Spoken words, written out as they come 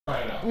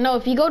No,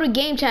 if you go to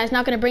game chat, it's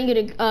not gonna bring you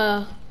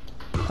to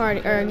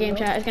party or game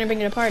chat. It's gonna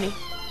bring you to party.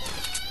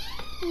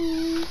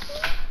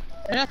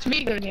 That's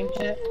me go to game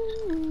chat.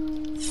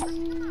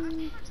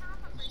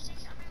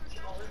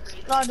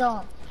 No,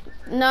 don't.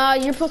 No,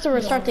 you're supposed to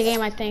restart the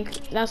game. I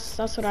think that's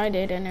what I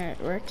did, and it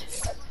worked.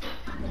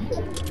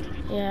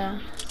 Yeah.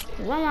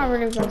 Why am I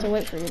really about to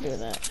wait for you to do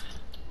that?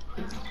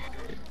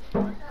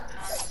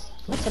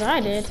 That's what I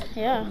did.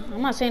 Yeah.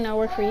 I'm not saying that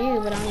worked for you,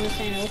 but I'm just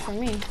saying it worked for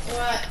me.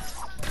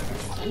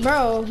 What?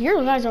 Bro,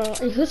 your guys are.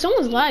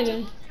 Someone's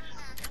lagging.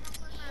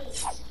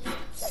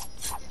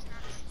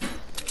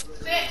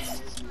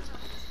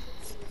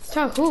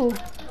 Talk who?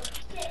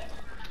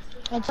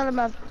 I'm talking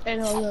about.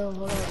 Hold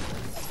on.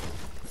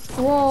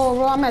 Whoa,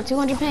 bro, I'm at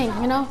 200 ping,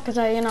 you know? Cause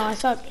I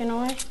suck, you know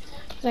why?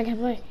 Cause I can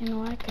play, you know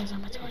why? Cause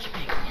I'm at 200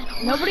 ping.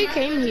 You know Nobody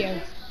came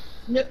here.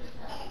 No.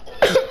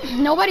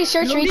 Nobody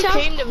searched retail?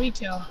 Nobody came to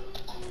retail.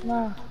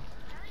 No.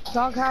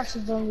 Doghouse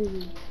is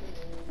only.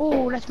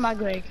 Oh, that's my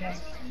gray K.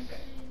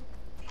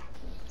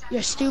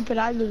 You're stupid,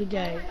 I lose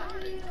gay.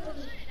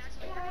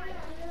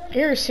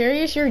 You're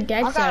serious? You're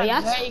dead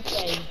serious? Gray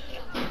K.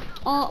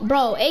 Oh,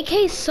 bro,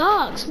 AK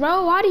sucks,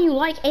 bro. Why do you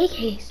like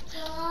AKs?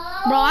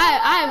 Bro,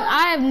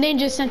 I have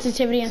ninja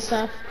sensitivity and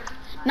stuff.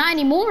 Not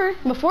anymore.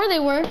 Before they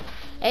were.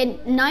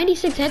 And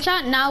 96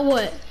 headshot, now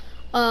what?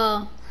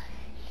 40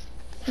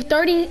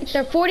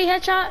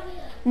 headshot?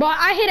 Bro,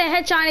 I hit a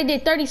headshot and it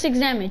did 36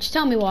 damage.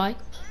 Tell me why.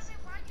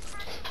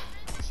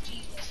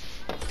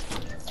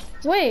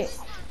 Wait.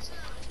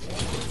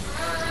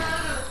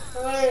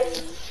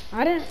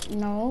 I didn't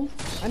know.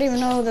 I didn't even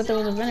know that there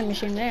was a vending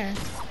machine there.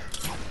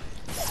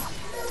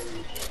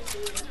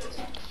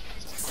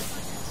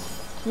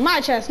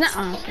 My chest,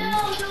 nuh-uh.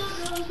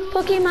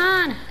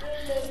 Pokemon.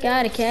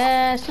 Gotta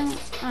catch them.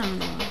 I don't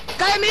know.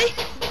 Got me?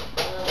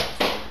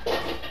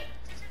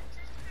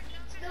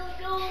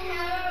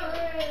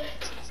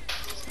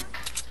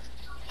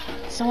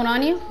 Someone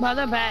on you? Well,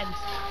 they're bad.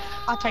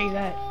 I'll tell you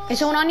that. Is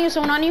someone on you?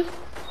 Someone on you?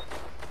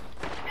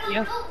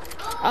 Yeah.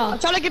 Oh. I'm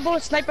trying to get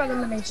both sniper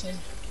elimination.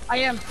 I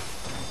am.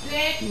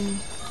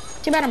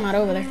 Too bad I'm not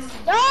over there. No!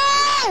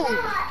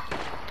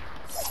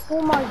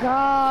 Oh my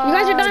god. You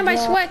guys are dying by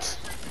sweats.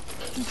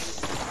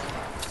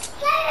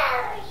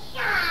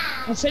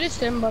 I finished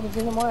him, but it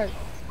didn't work.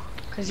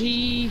 Cause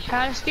he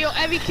had to steal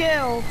every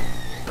kill.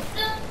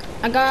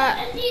 I got.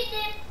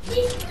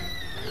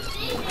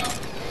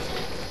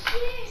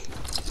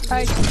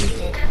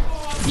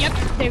 Yep,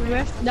 they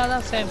riffed. No,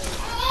 that's him.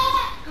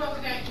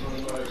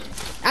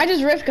 I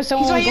just riffed because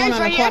someone was going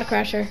on a quad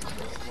crasher.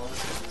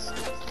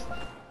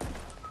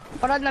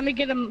 Hold on, let me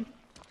get him.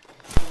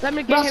 Let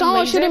me get Bro, him.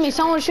 someone shooting me.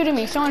 Someone shooting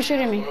me. Someone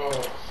shooting me.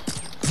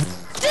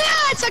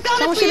 Yes, I got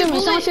Someone it. shooting me.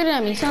 Someone shooting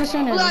at me. Someone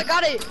shooting at me. I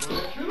got it.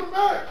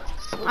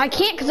 I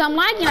can't because I'm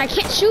lagging. I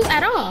can't shoot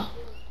at all.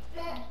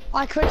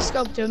 I quick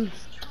scoped him.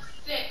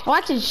 Oh,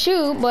 I can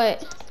shoot,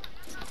 but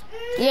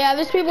yeah,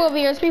 there's people over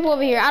here. There's people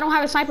over here. I don't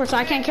have a sniper, so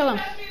I can't kill him.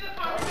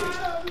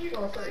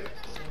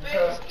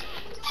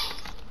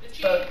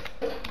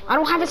 I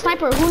don't have a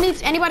sniper. Who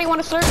needs? Anybody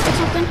want to slurp or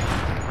something?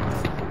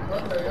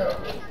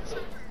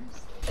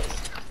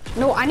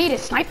 No, I need a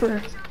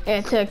sniper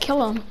to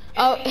kill him.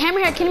 Oh,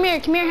 Hammerhead, come here,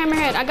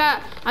 Hammerhead. I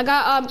got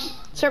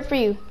slurp for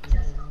you.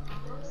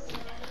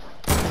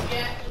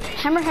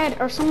 Hammerhead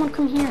or someone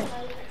come here.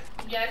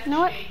 You know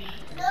what?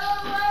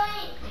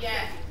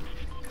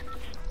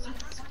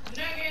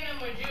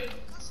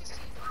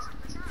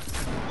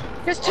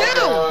 There's two!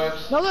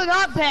 No, they're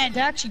not bad.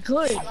 They're actually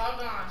good.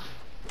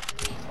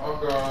 All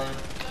gone.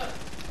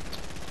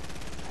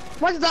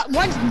 One's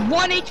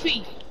 1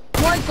 HP.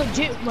 One's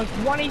legit, like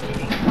 1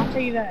 HP. I'll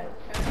tell you that.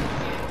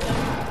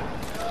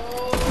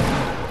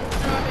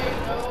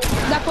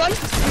 That one?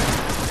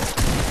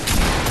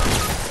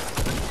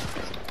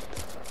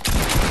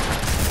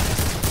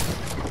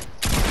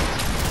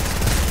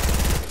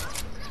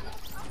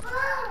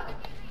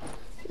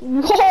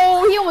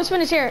 Whoa, he almost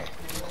finished here.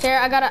 Here,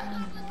 I gotta.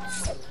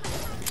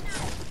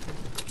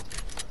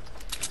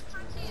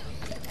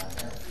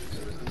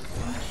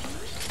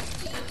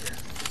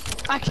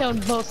 I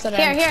killed both of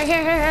them.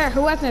 Here.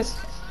 Who wants this?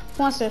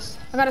 Who wants this?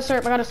 I got a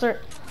slurp.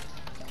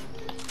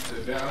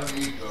 Sit down and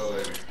eat, though,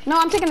 lady. No,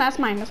 I'm taking that. That's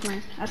mine. This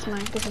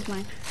is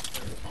mine.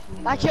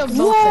 I killed both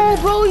of Whoa,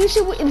 them. bro, you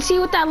should see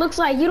what that looks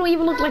like. You don't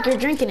even look like you're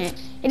drinking it.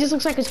 It just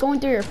looks like it's going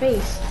through your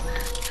face.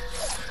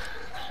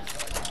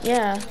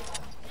 Yeah.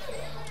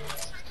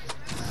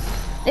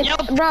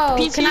 Bro,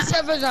 PC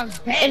servers are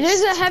if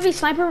there's a heavy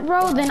sniper,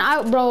 bro, then I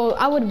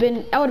would have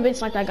been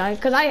sniped that guy,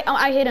 cause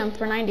I hit him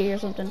for 90 or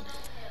something.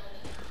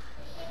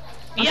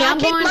 Okay, yeah, I'm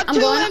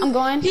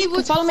going. He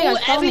was follow me, guys.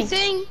 Follow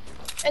everything, me.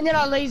 and then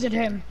I lasered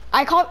him.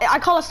 I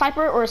call a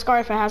sniper or a scar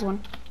if it has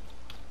one,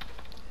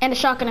 and a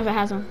shotgun if it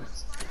has one.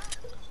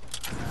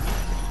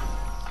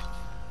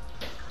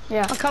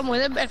 Yeah. I'll come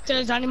with him if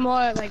there's any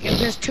more, like if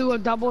there's two or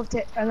double,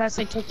 unless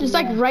they take. It's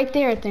like right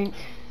there, I think.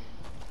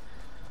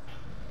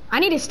 I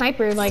need a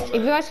sniper. Like if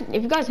you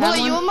guys have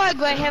one. You might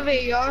go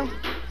heavy, yo.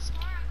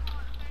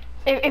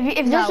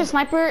 If there's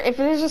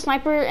a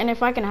sniper, and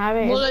if I can have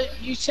it. Well,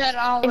 you said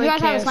I don't if you really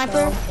guys have a care,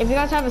 sniper, so. if you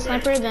guys have a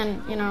sniper,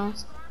 then you know.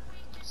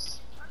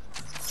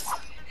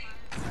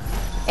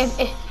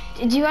 If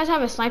do you guys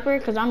have a sniper?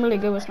 Cause I'm really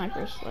good with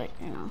snipers, like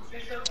you know.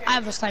 I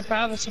have a sniper.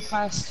 I have a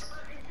suppressed.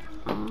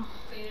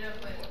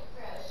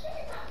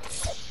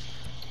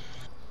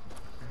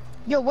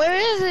 Yo, where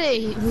is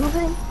it?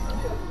 Moving?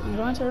 I'm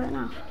going to it right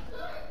now.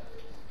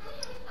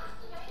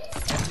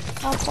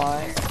 How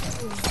far?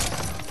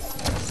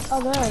 Oh,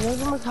 there.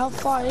 Doesn't look how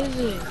far is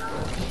it?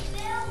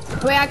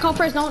 Wait, I call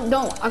first. Don't.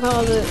 I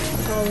call it.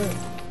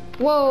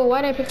 Whoa,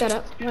 why did I pick that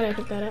up? Why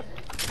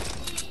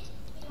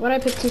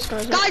did I pick 2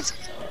 scars up? Guys!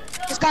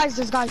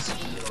 There's guys.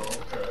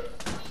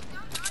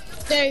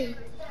 They.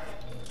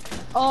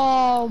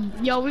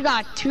 Yo, we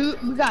got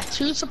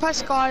two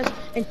suppressed scars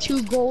and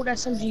 2 gold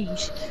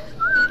SMGs.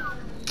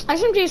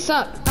 SMGs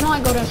suck. I don't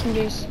like gold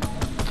SMGs.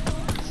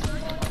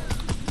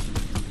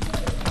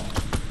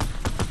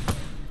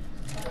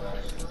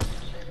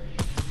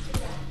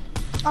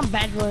 I'm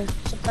bad with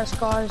suppressed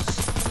scars.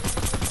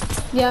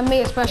 Yeah, me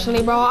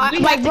especially, bro.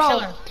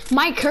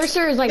 My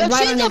cursor is like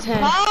right on his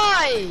head.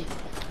 Bye.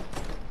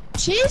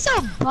 She's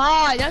a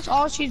bot. That's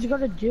all she's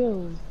gonna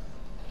do.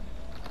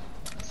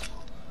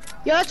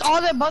 Yeah, that's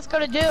all they're both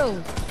gonna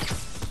do.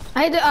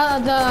 I hit the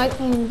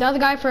other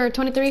guy for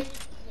 23.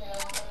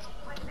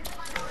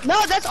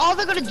 No, that's all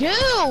they're gonna do.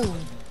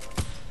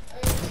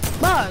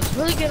 Bro, it's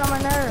really getting on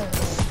my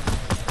nerves.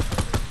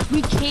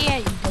 We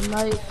can't even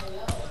like.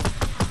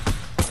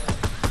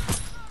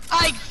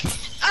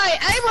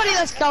 Alright, everybody,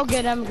 let's go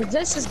get him because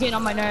this is getting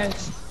on my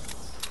nerves.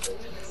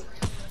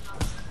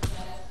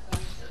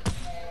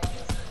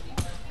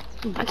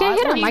 I can't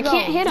hit him. I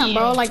can't hit him,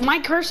 bro. Like my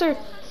cursor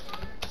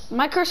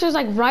is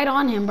like right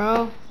on him,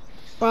 bro.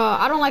 Bro,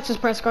 I don't like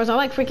suppressed scars. I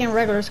like freaking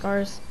regular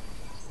scars.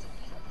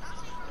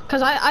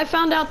 Cause I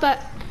found out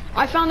that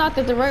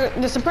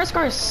the suppressed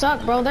scars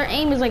suck, bro. Their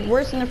aim is like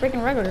worse than the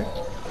freaking regular.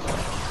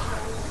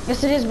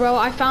 Yes, it is, bro.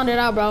 I found it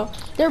out, bro.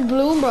 Their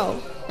bloom, bro.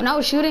 When I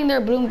was shooting,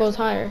 their bloom goes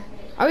higher.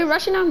 Are we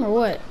rushing them or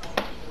what?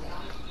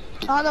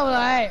 I don't know what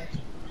I am.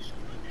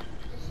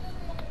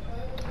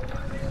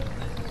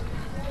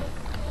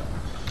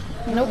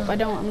 Nope, I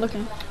don't. I'm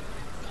looking.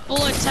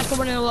 Bullet, second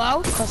one in a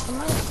row.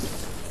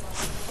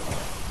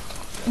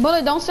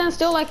 Bullet, don't stand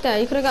still like that.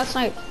 You could have got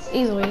sniped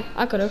easily.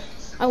 I could have.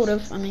 I would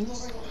have. I mean,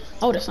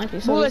 I would have sniped you.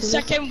 So Bullet,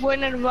 second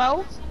win in a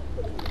row.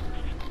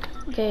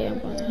 Okay, I'm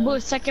going.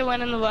 Bullet, second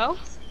win in a row.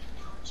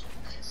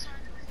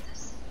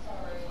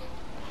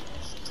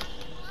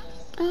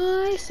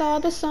 I saw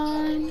the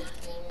sun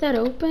that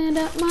opened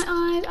up my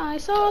eyes. I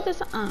saw the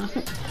sun.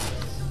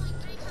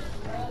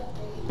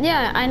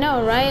 Yeah, I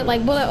know, right?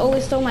 Like, Bullet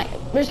always stole my...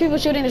 There's people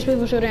shooting, I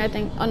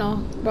think. Oh, no.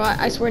 Bro,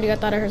 I swear to you, I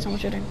thought I heard someone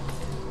shooting.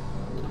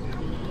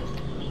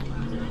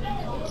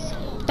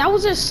 That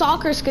was a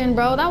soccer skin,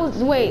 bro. That was...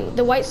 Wait,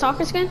 the white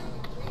soccer skin?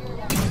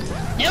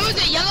 There was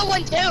a yellow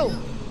one, too.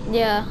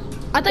 Yeah.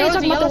 I thought you were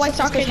talking about the white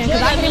soccer skin,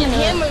 because I hit him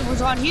in the...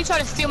 was on. He tried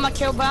to steal my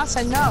kill, but I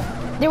said no.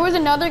 There was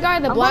another guy,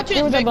 there was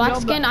a black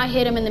skin. I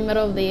hit him in the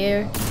middle of the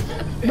air.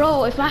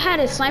 Bro, if I had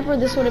a sniper,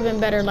 this would have been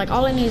better. Like,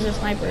 all I need is a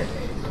sniper.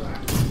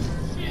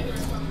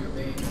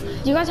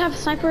 Do you guys have a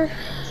sniper?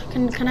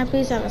 Can I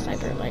please have a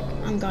sniper? Like,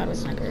 I'm god with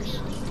snipers.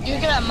 You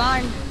can have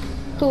mine.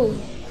 Who?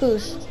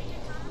 Whose?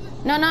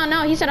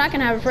 No, he said I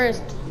can have it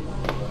first.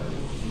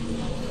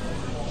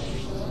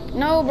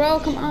 No, bro,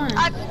 come on.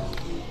 Let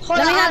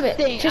me have it.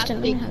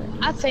 Tristan, let me have it.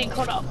 I think,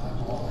 hold up.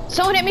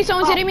 Someone hit me,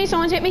 someone's hitting me,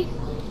 someone's hit me.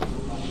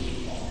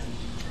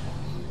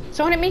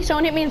 Someone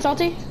hit me in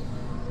salty.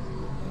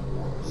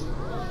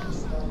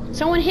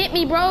 Someone hit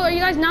me, bro. Are you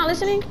guys not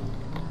listening?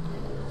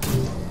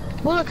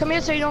 Bullet, come here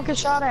so you don't get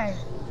shot at.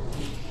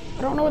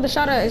 I don't know where the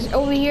shot at is.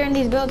 Over here in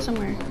these builds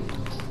somewhere.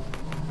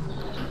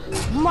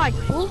 My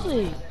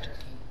Bullet.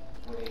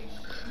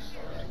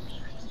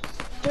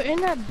 They're in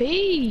that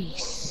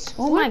base.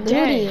 Oh my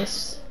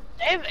gluteus.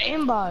 They have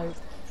aimbars.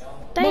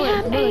 They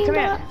have Bullet, come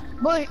aimbot.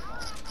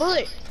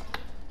 here.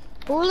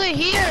 Bullet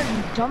here,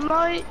 dumb.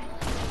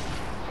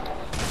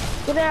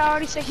 Did I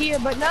already say here,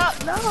 but no.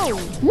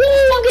 Woo,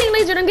 I'm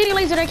getting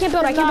lasered, I can't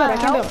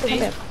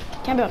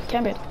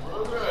build.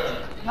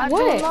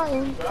 What?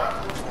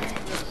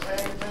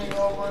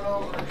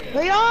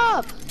 Hurry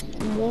up!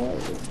 Whoa,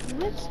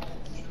 what?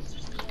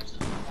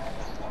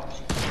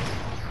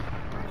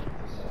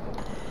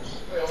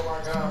 Oh my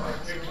god, like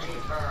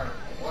 15 times.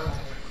 One.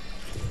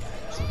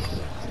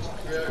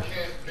 Yeah, I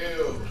can't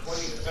build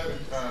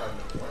 27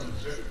 times. 1,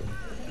 2.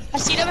 I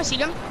see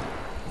them.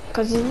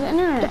 Cause it's the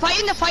internet.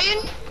 They're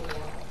fighting.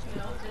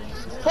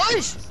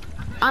 Push!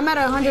 I'm at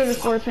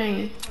 104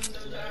 ping.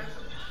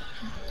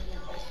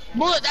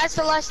 Bullet, that's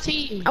the last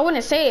team. I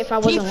wouldn't say it if I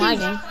wasn't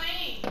lagging.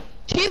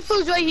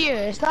 Tifu's right here.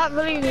 It's not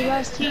really the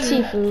last team.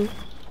 Tifu.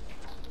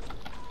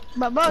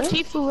 But bro,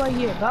 Tifu right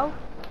here, bro.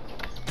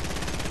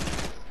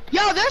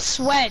 Yo, they're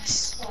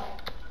sweats.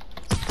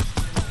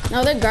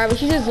 No, they're garbage.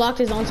 He just locked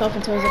his own self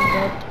into his own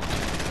build.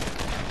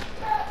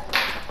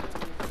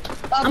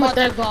 I'm about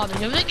that garbage.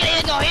 If they can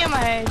handle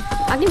hammerhead.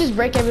 I can just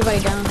break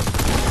everybody down.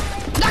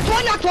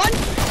 Knocked one.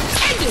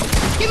 Ended.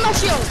 Give me my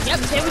shield. Yep,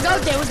 there we go.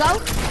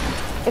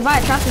 If I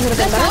had traps, it would have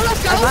been better.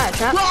 Let's go. If I had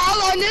traps, We're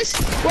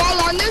all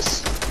on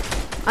this.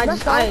 I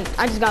just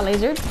got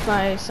lasered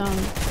by some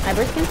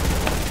hybrid skin.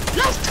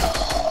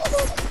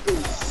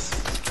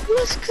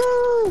 Let's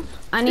go.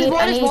 I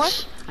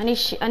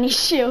need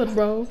shield,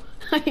 bro.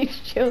 I need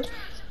shield.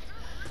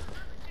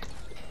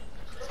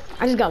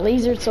 I just got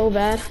lasered so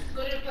bad.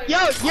 Yo,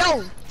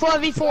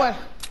 4v4.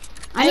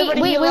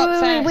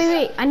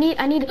 Wait. I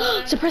need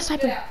suppress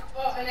sniper.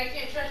 Oh, and I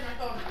can't charge my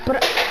phone.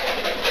 But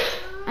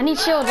I need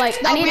shield. Like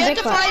I need a big we have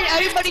to find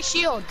everybody's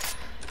shield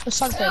or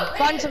something.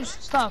 Find some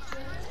stuff.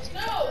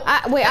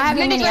 Wait, I have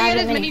a mini. I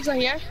have a Minis are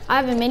here. I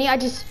have a mini. I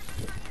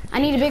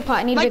need a big pot.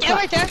 I need a big pot.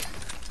 Right there.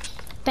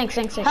 Thanks.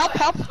 Help.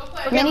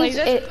 Minis.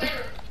 Here,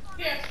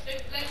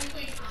 let me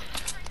please.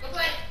 Go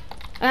play.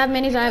 I have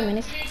minis. Up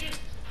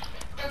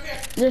here.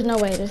 There's no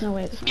way.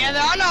 Yeah,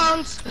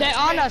 they're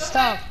on our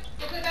stuff.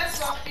 Okay, that's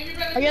locked. Give your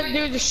brother. All you have to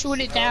do is just shoot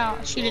it down.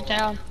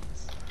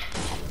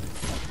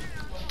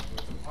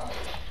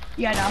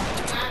 Yeah, no.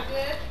 Not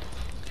good.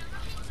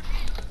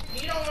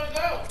 You don't want to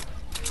go.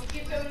 You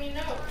keep telling me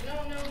no. No.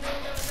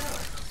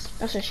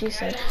 That's what she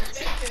said.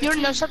 You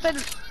know something?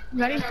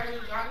 Ready?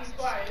 Got me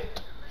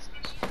quiet.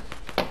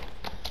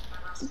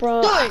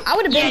 Bro, I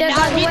would have been dead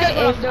by the way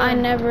if I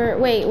never.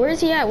 Wait, where's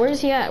he at? I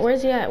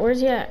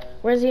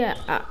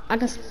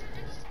can.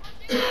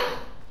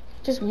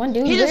 Just one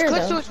dude. He just where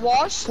clips to though? his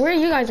walls. Where are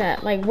you guys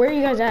at? Like, where are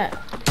you guys at?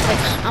 Like,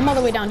 I'm all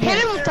the way down here.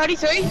 Hit him with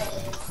 33.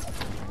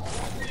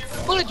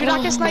 Bullet, do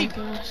not get sniped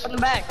from the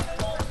back.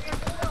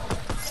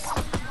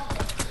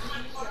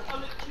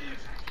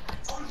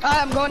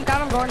 I'm going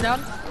down.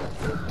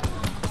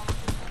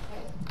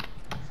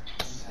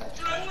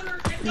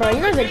 Bro,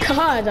 you guys are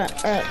gods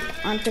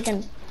on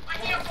freaking.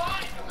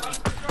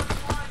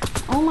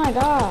 Oh my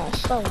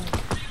gosh. Bro.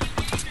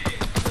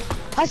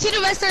 I see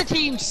the rest of their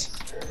teams.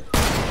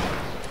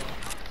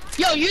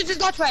 Yo, use his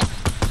launch pad.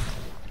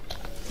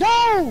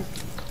 No!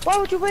 Why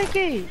would you wake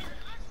it?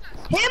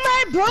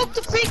 I broke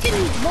the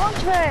freaking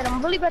launch pad.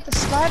 I'm really about to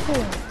slap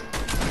him.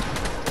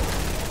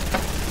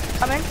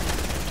 Come in.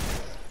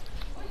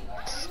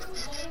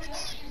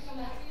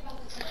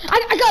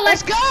 I got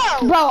Let's go!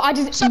 Bro, I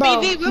just So,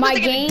 bro, baby, my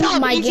game, bro.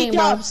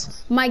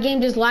 My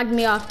game just lagged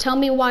me off. Tell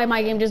me why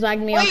my game just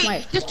lagged me off.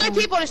 There's three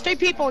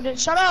people.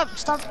 Shut up.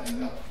 Stop.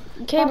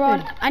 Okay,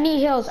 bro. I need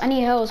heals.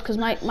 Cause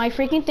my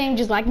freaking thing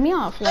just lagged me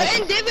off.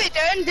 Like, They're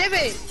in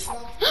divot.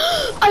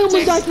 I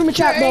almost died from a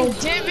trap, bro.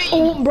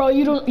 Oh, bro,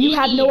 you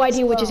have no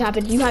idea what just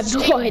happened. You have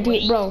no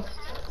idea, bro.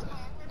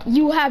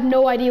 You have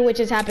no idea what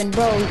just happened,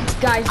 bro.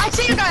 Guys. I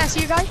see you guys.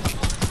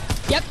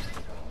 Yep.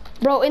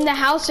 Bro, in the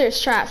house there's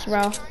traps,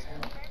 bro.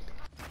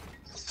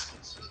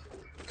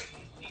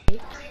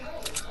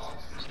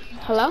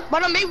 Hello?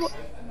 But on me.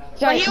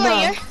 Guys, Right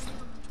here.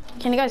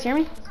 Can you guys hear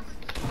me?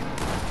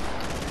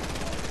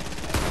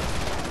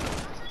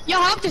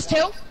 Yo, help this too.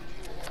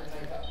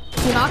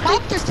 You knocked me?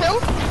 Help this too.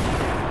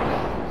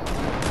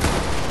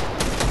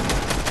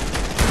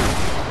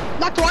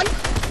 Knocked one.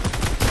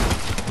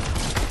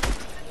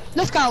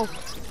 Let's go.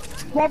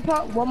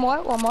 One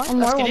more.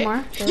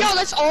 Yo,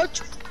 let's all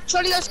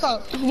Shorty, let's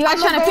go. You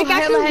guys trying to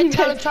pickaxe him?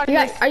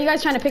 Are you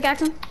guys trying to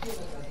pickaxe him?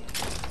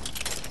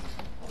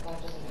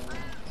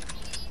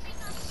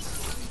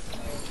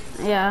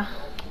 Yeah.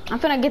 I'm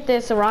finna get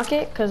this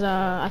rocket because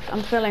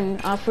I'm feeling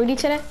fruity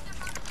today.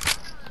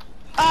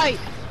 Alright,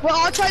 we're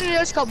all trying to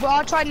no scope.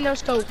 I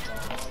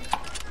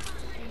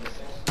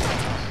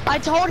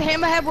told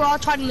Hammerhead we're all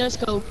trying to no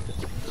scope.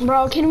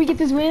 Bro, can we get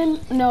this win?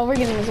 No, we're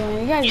getting this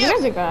win. You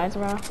guys are guys,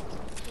 bro.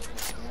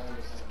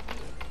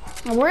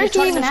 Where's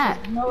he even at?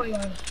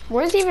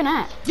 Where's he even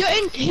at?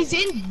 He's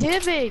in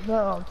divot,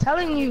 bro. I'm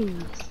telling you.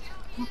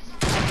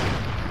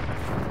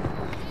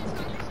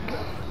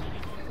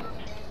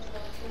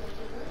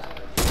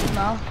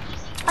 No.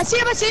 I see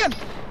him.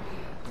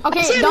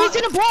 Okay, he's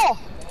in a ball.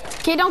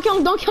 Okay, don't kill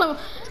him.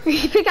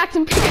 Pickaxe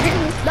him.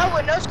 No,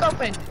 we're no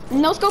scoping.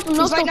 No scope him.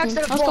 Right next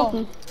to the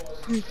ball.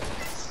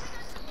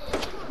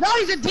 No,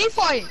 he's a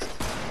default.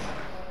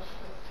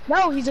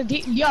 No, he's a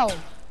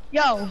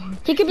Yo.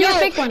 He could be a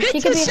fake one.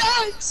 He could be.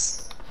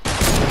 Shots.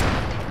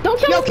 Don't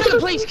kill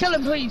him. Kill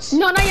him, please.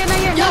 No, not yet.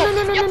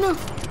 No.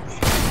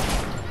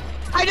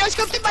 I no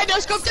scoped him. I'm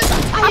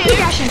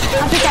pickaxing.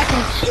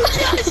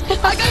 Yes,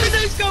 I got the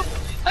no scope.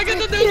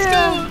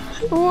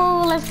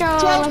 Whoa, let's go.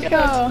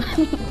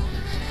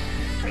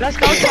 Let's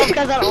go, 12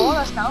 guys at all.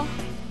 Let's go.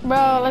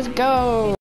 Bro, let's go.